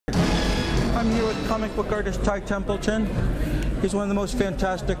I'm here with comic book artist Ty Templeton. He's one of the most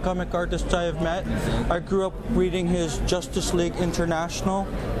fantastic comic artists I have met. I grew up reading his Justice League International,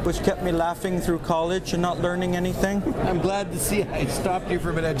 which kept me laughing through college and not learning anything. I'm glad to see I stopped you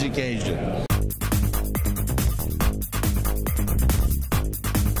from an education.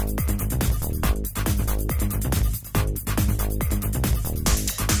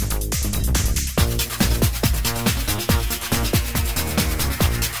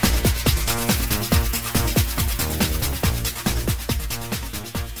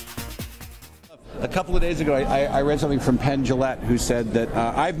 A couple of days ago, I read something from Penn Jillette, who said that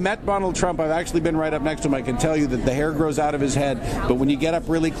I've met Donald Trump. I've actually been right up next to him. I can tell you that the hair grows out of his head, but when you get up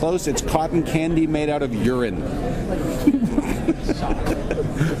really close, it's cotton candy made out of urine.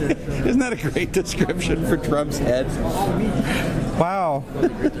 Isn't that a great description for Trump's head? Wow.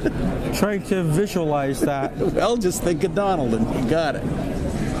 Trying to visualize that. Well, just think of Donald and you got it.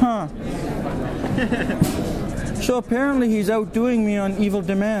 Huh. So apparently he's outdoing me on evil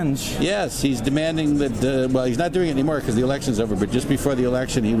demands. Yes, he's demanding that, well, he's not doing it anymore because the election's over, but just before the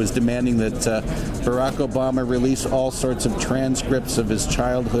election he was demanding that Barack Obama release all sorts of transcripts of his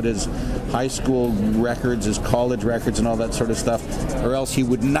childhood, his high school records, his college records, and all that sort of stuff, or else he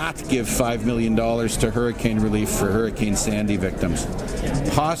would not give $5 million to hurricane relief for Hurricane Sandy victims.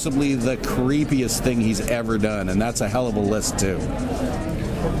 Possibly the creepiest thing he's ever done, and that's a hell of a list, too.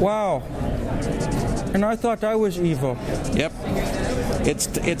 Wow. And I thought I was evil. Yep.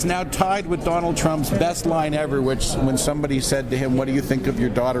 It's now tied with Donald Trump's best line ever, which when somebody said to him, "What do you think of your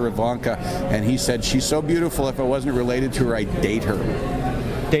daughter Ivanka?" and he said, "She's so beautiful, if I wasn't related to her, I'd date her."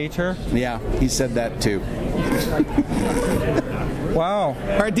 Date her? Yeah, he said that too. Wow.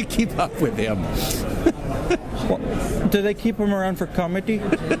 Hard to keep up with him. Well, do they keep him around for comedy?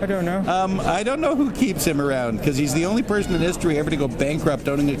 I don't know. I don't know who keeps him around, because he's the only person in history ever to go bankrupt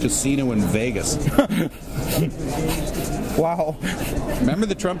owning a casino in Vegas. Wow. Remember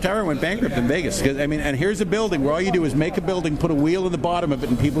the Trump Tower went bankrupt in Vegas? I mean, and here's a building where all you do is make a building, put a wheel in the bottom of it,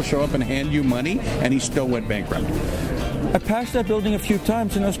 and people show up and hand you money, and he still went bankrupt. I passed that building a few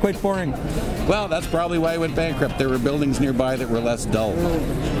times and it was quite boring. Well, that's probably why he went bankrupt. There were buildings nearby that were less dull.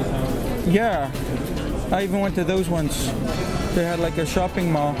 Yeah. I even went to those ones. They had like a shopping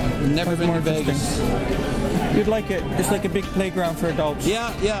mall. Never been to Vegas. You'd like it. It's like a big playground for adults.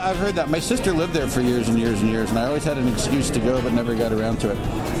 Yeah, I've heard that. My sister lived there for years and years and years, and I always had an excuse to go, but never got around to it.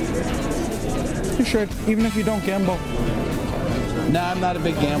 You should, even if you don't gamble. No, I'm not a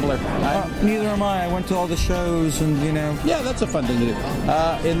big gambler. Neither am I. I went to all the shows and, you know. Yeah, that's a fun thing to do.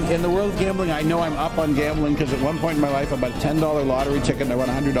 In the world of gambling, I know I'm up on gambling because at one point in my life I bought a $10 lottery ticket and I won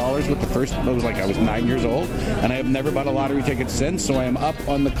 $100 with the first, it was like I was 9 years old, and I have never bought a lottery ticket since, so I am up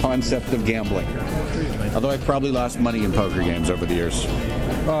on the concept of gambling. Although I've probably lost money in poker games over the years.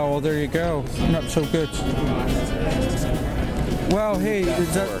 Oh, well, there you go. Not so good. Wow, hey,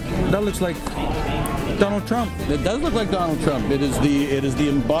 that looks like Donald Trump. It does look like Donald Trump. It is the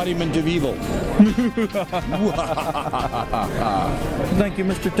embodiment of evil. Thank you,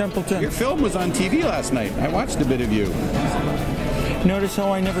 Mr. Templeton. Your film was on TV last night. I watched a bit of you. Notice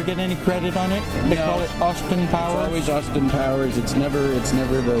how I never get any credit on it? They call it Austin Powers. It's always Austin Powers. It's never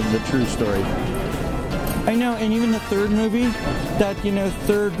the true story. I know, and even the third movie, that, you know,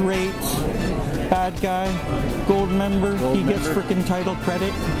 third-rate bad guy, gold member, he gets freaking title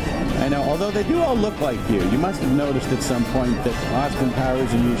credit. I know, although they do all look like you. You must have noticed at some point that Austin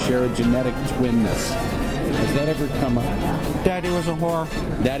Powers and you share a genetic twinness. Has that ever come up? Daddy was a whore.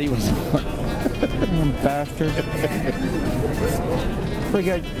 Daddy was a whore. Bastard. We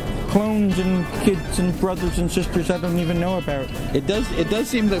got clones and kids and brothers and sisters I don't even know about. It does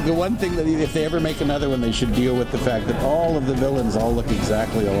seem that the one thing that if they ever make another one, they should deal with the fact that all of the villains all look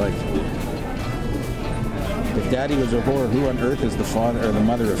exactly alike. If Daddy was a whore, who on earth is the father or the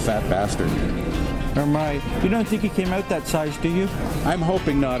mother of Fat Bastard? Or my, you don't think he came out that size, do you? I'm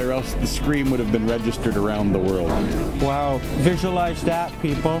hoping not, or else the scream would have been registered around the world. Wow, visualize that,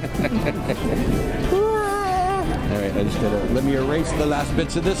 people. All right, I just gotta let me erase the last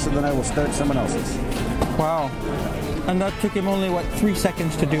bits of this, and then I will start someone else's. Wow. And that took him only, what, 3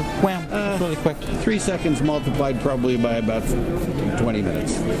 seconds to do? Wham, that's really quick. 3 seconds multiplied probably by about 20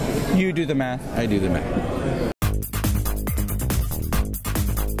 minutes. You do the math. I do the math.